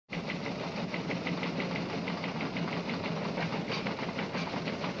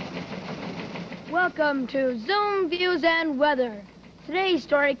Welcome to Zoom Views and Weather. Today's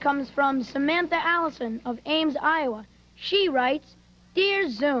story comes from Samantha Allison of Ames, Iowa. She writes, Dear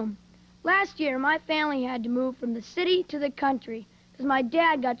Zoom, last year my family had to move from the city to the country because my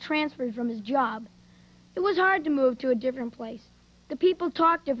dad got transferred from his job. It was hard to move to a different place. The people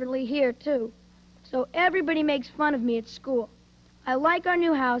talk differently here, too. So everybody makes fun of me at school. I like our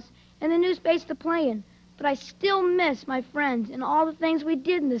new house and the new space to play in, but I still miss my friends and all the things we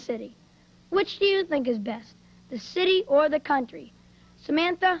did in the city. Which do you think is best, the city or the country?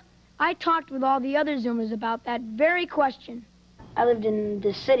 Samantha, I talked with all the other Zoomers about that very question. I lived in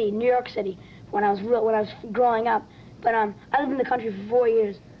the city, New York City, when I was growing up. But I lived in the country for 4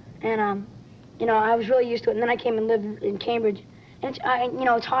 years, and I was really used to it. And then I came and lived in Cambridge. And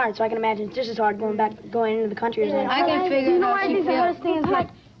it's hard, so I can imagine it's just as hard going into the country as I can figure out how she feels. I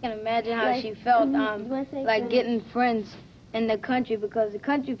can imagine how she felt, like getting friends in the country, because the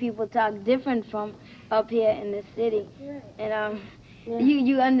country people talk different from up here in the city. And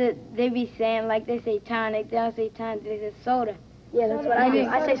they be saying, like, they say tonic, they don't say tonic, they say soda. Yeah, that's what I do.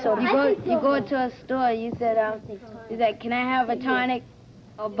 I say soda. You go to a store, you said, can I have a tonic?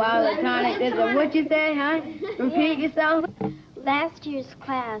 A bottle of tonic. They said, what you say, huh? Repeat yourself. Last year's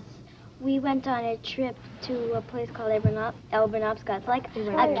class, we went on a trip to a place called Elbernopska. It's like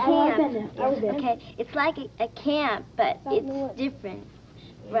a camp. Okay, it's like a camp, but it's different,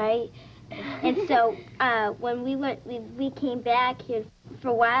 right? And so when we came back here for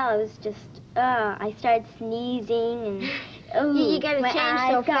a while, I was just I started sneezing and you got to change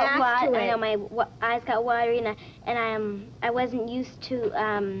so fast to it. I know my eyes got watery, and I wasn't used to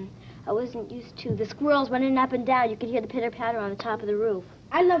the squirrels running up and down. You could hear the pitter patter on the top of the roof.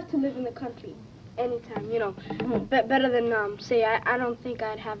 I love to live in the country anytime, better than, say, I don't think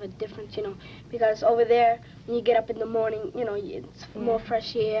I'd have a difference, because over there, when you get up in the morning, it's more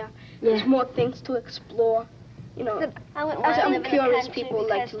fresh air, there's more things to explore, Some curious people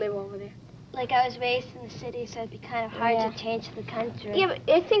like to live over there. Like, I was raised in the city, so it'd be kind of hard to change to the country. Yeah, but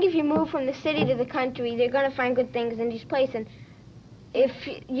I think if you move from the city to the country, they're going to find good things in each place, and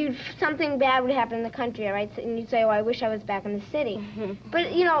if something bad would happen in the country, all right, and you'd say, oh, I wish I was back in the city.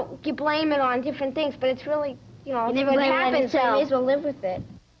 But, you blame it on different things, but it's really, you never what happens, so you may as well live with it.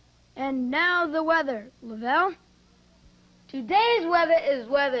 And now the weather. Lavelle? Today's weather is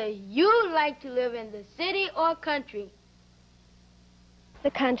whether you like to live in the city or country.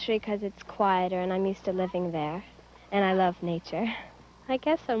 The country, because it's quieter, and I'm used to living there, and I love nature. I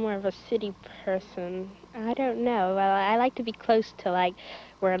guess I'm more of a city person. I don't know. Well, I like to be close to, like,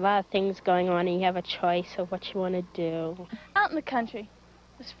 where a lot of things going on and you have a choice of what you want to do. Out in the country.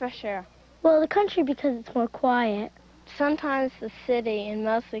 It's fresh air. Well, the country because it's more quiet. Sometimes the city, and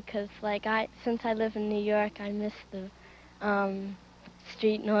mostly because, like, since I live in New York, I miss the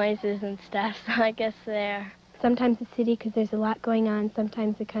street noises and stuff, so I guess there. Sometimes the city because there's a lot going on.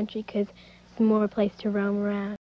 Sometimes the country because it's more a place to roam around.